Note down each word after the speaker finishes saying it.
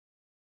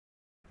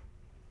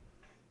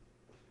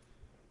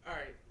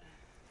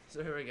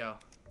So here we go.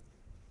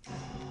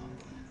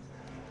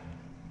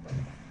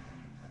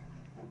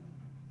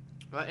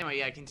 But anyway,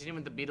 yeah, continue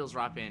with the Beatles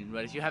Rock Band.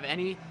 But if you have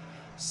any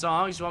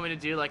songs you want me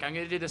to do, like I'm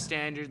gonna do the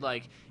standard,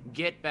 like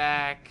Get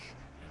Back,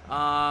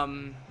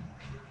 let's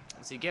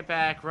see, Get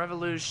Back,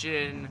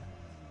 Revolution,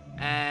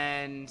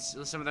 and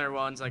some other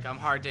ones like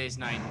Hard Day's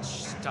Night and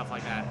stuff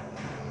like that.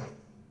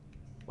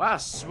 Wow,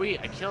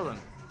 sweet, I killed him.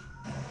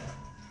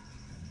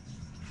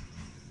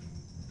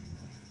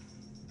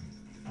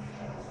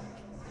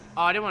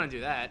 Oh, I didn't want to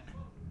do that.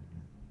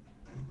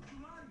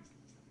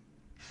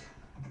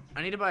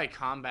 I need to buy a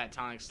combat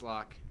tonic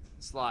slot.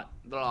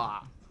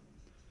 Blah.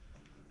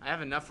 I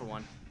have enough for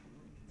one,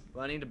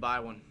 but I need to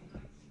buy one.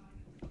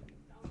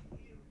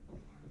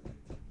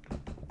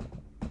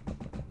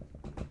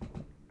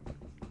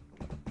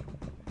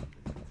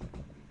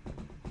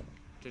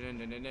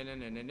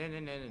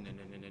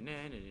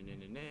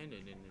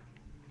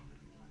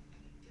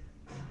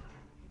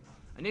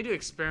 I need to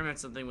experiment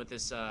something with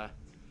this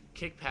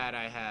kick pad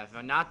I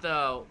have. Not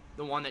the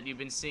one that you've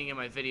been seeing in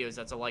my videos.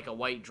 That's like a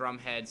white drum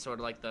head, sort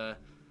of like the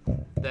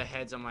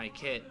heads on my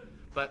kit.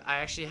 But I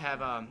actually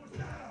have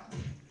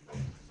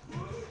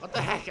what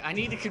the heck? I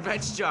need a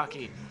wrench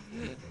jockey.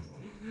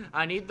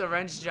 I need the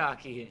wrench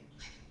jockey.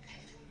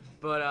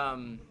 But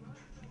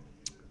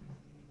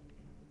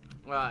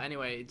well,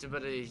 anyway,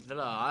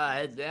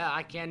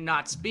 I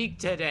cannot speak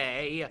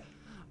today.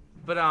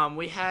 But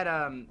we had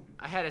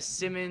I had a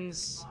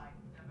Simmons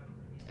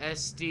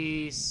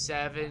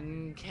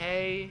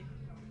SD7K,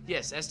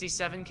 yes,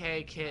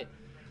 SD7K kit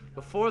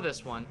before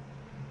this one,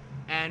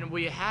 and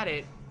we had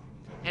it,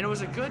 and it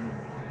was a good,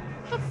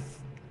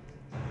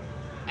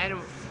 and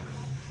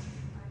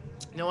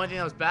the only thing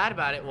that was bad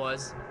about it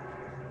was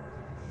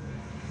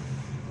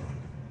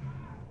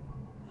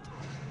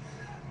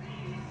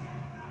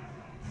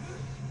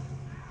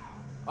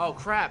oh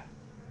crap.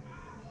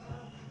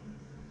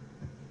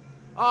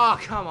 Oh,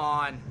 come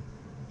on.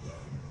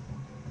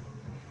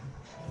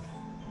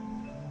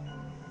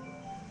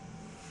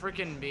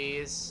 Freaking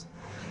bees.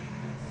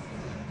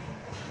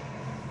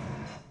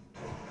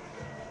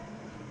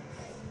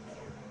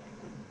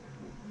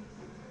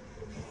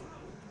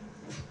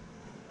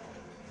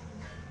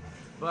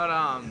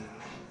 But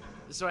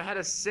so I had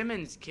a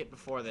Simmons kit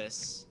before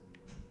this.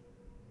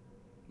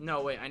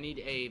 No, wait, I need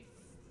a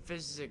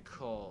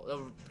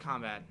physical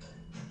combat.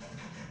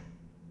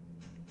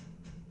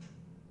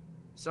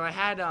 So I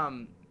had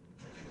a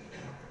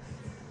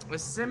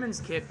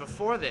Simmons kit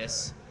before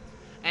this,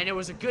 and it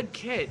was a good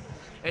kit.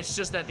 It's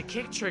just that the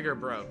kick trigger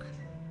broke.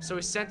 So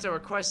we sent a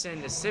request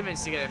in to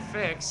Simmons to get it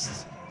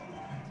fixed.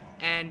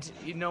 And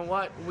you know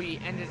what?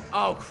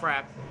 Oh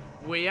crap.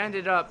 We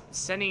ended up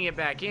sending it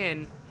back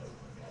in.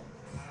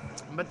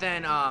 But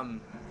then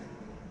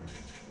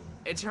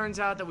it turns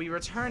out that we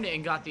returned it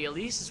and got the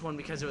Elise's one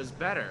because it was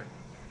better.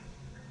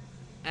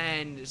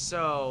 And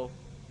so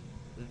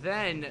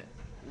then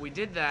we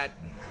did that.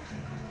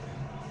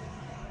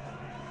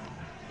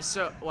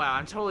 So wow,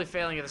 I'm totally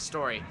failing at the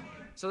story.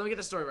 So let me get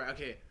the story right.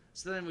 Okay.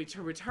 So then we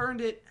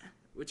returned it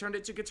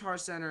to Guitar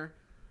Center,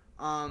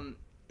 and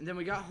then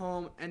we got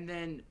home, and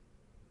then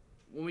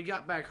when we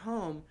got back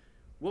home,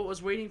 what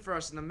was waiting for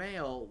us in the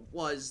mail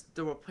was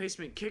the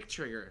replacement kick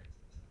trigger.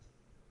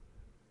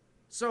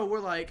 So we're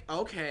like,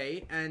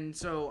 okay, and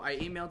so I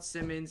emailed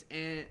Simmons,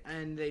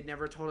 and they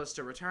never told us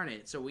to return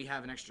it, so we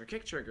have an extra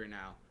kick trigger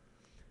now.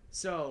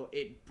 So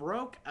it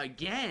broke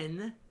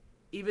again,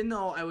 even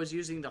though I was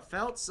using the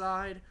felt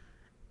side,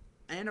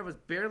 and I was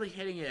barely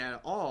hitting it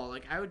at all.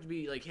 Like, I would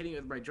be, like, hitting it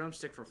with my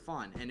drumstick for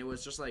fun. And it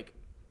was just, like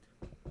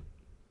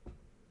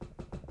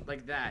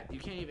that.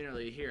 You can't even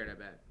really hear it, I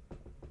bet.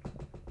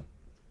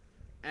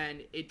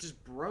 And it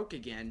just broke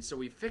again, so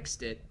we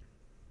fixed it.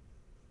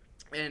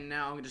 And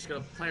now I'm just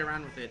gonna play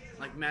around with it.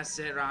 Like, mess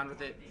it around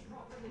with it.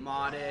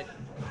 Mod it.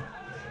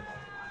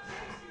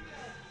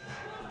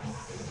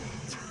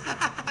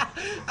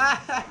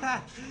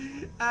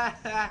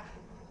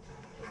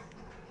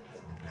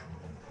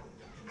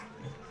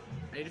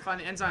 I need to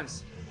find the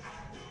enzymes.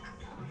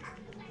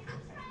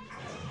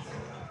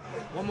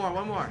 One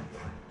more.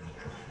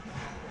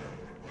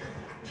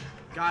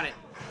 Got it.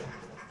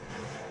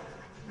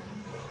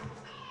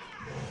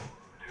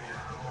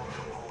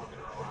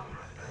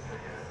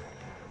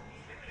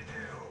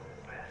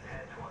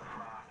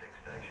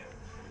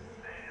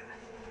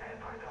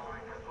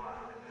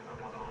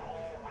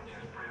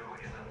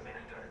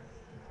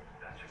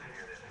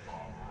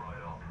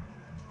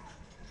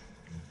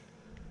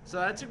 So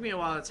that took me a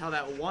while to tell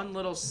that one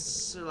little,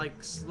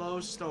 like,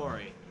 slow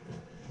story.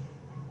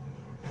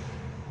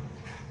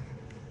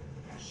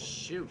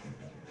 Shoot.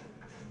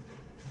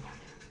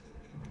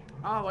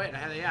 Oh, wait, I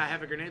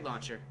have a grenade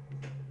launcher.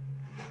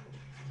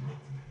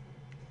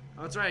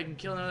 Oh, that's right, I can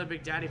kill another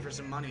Big Daddy for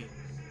some money.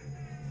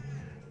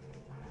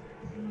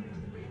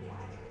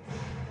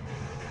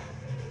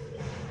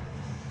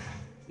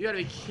 You gotta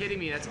be kidding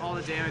me, that's all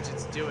the damage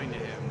it's doing to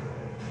him.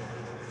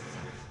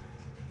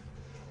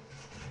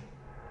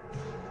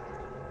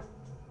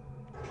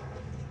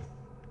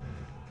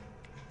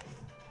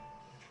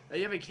 Are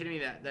you haven't kidding me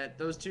that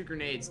those 2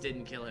 grenades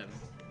didn't kill him?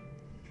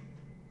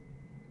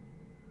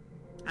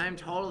 I'm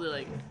totally,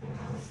 like,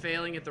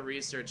 failing at the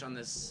research on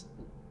this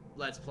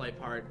Let's Play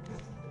part.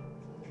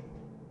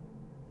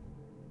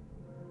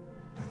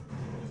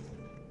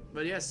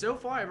 But yeah, so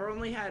far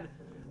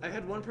I've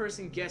had one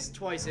person guess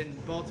twice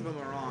and both of them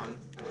are wrong.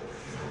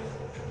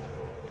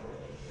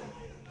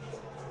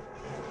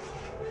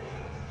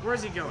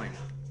 Where's he going?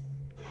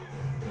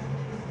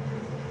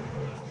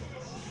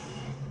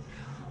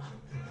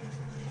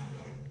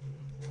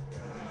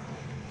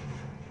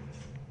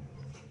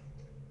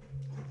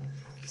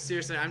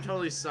 Seriously, I'm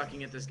totally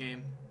sucking at this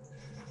game.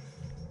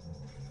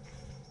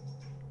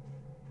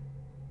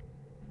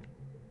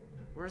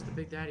 Where's the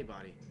Big Daddy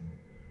body?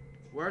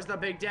 Where's the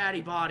Big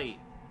Daddy body?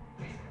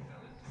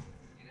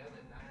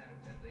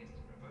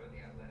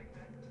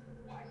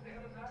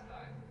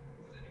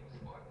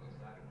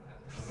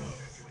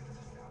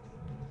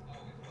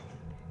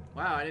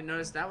 Wow, I didn't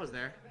notice that was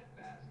there.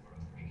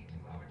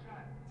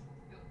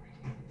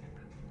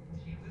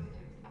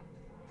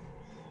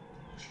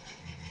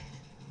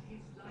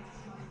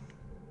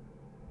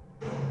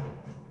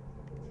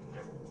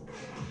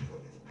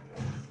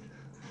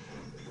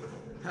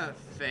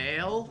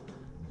 Fail?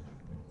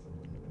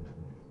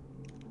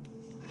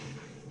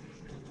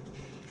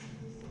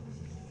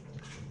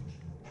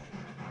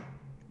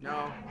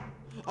 No.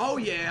 Oh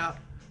yeah!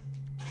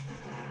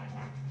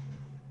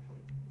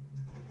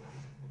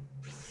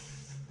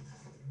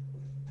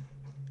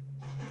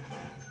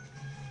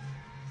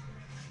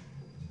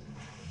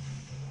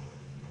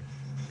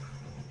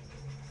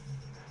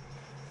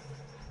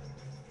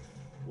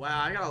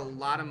 Wow, I got a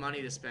lot of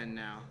money to spend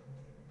now.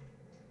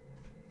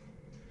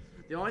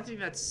 The only thing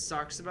that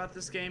sucks about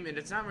this game, and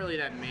it's not really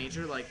that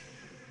major, like,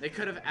 they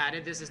could have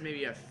added this as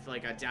maybe a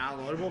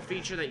downloadable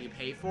feature that you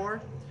pay for.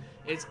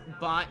 It's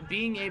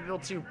being able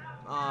to,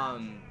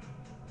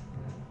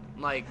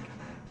 like,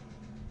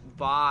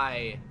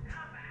 buy,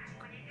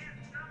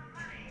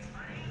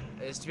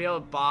 is to be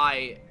able to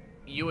buy,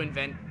 you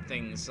invent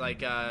things,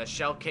 like,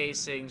 shell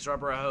casings,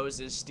 rubber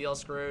hoses, steel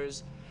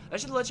screws. That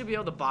should let you be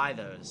able to buy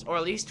those, or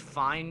at least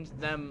find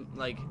them,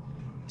 like,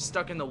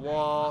 stuck in the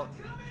wall,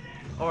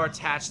 or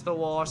attached to the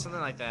wall, or something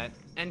like that.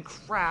 And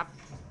crap.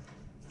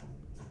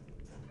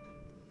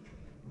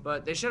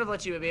 But they should have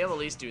let you be able to at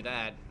least do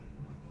that.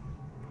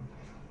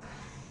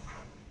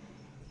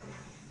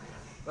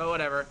 But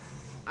whatever.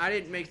 I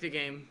didn't make the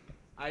game.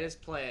 I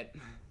just play it.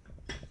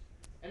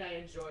 And I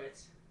enjoy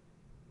it.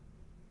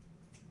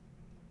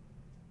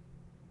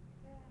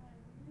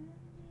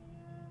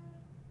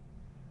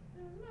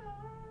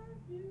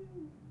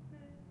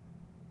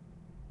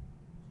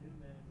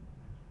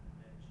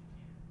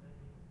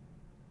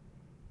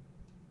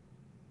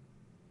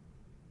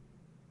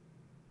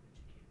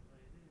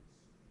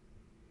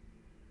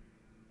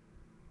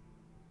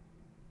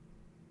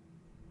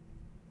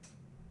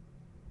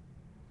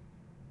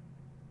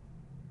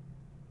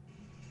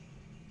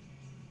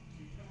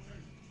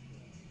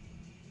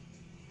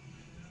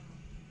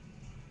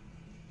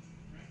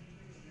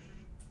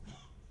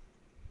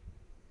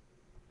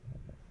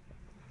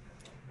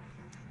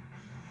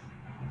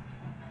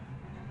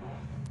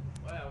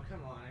 Wow, come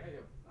on, I gotta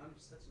go. I'm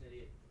such an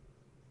idiot.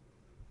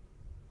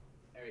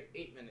 Alright,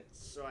 8 minutes.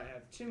 So I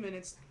have 2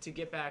 minutes to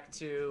get back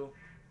to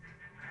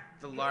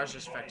the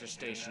largest vector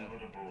station.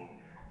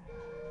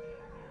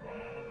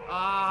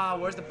 Ah,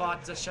 where's the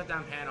bot to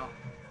shutdown panel?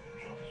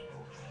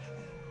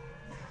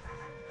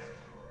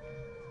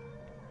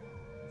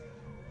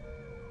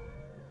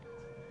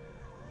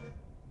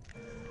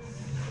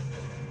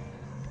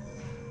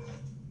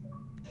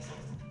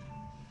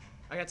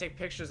 I gotta take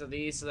pictures of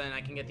these so then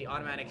I can get the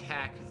automatic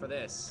hack for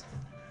this.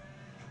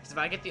 Because if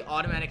I get the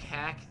automatic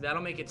hack,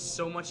 that'll make it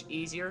so much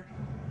easier.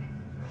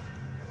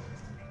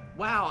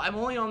 Wow, I'm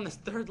only on the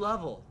 3rd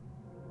level.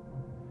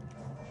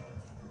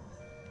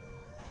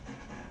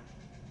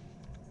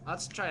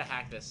 Let's try to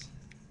hack this.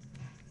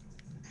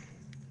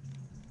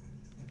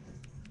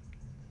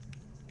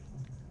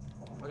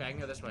 Okay, I can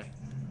go this way.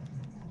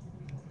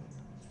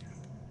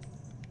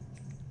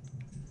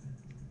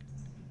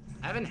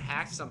 I haven't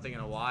hacked something in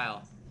a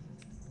while.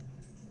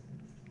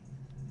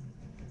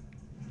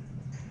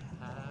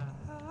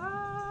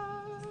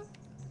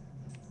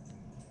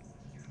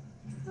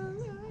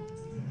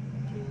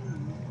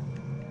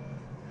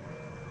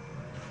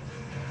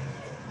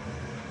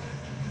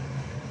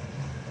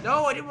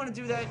 No, I didn't want to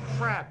do that.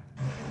 Crap.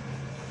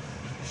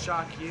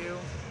 Shock you.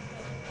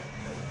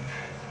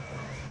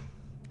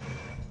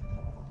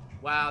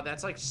 Wow,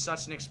 that's like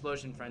such an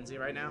explosion frenzy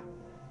right now.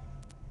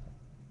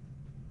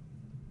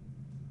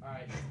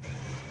 Alright.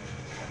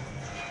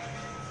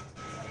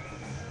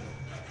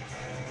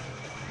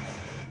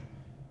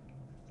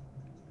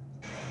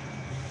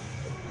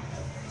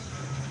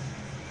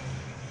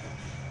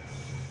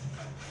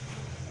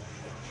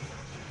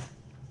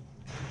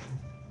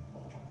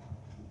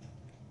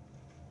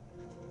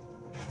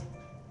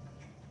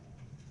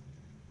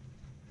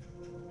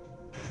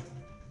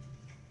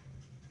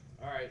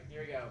 Alright,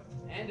 here we go.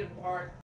 End of part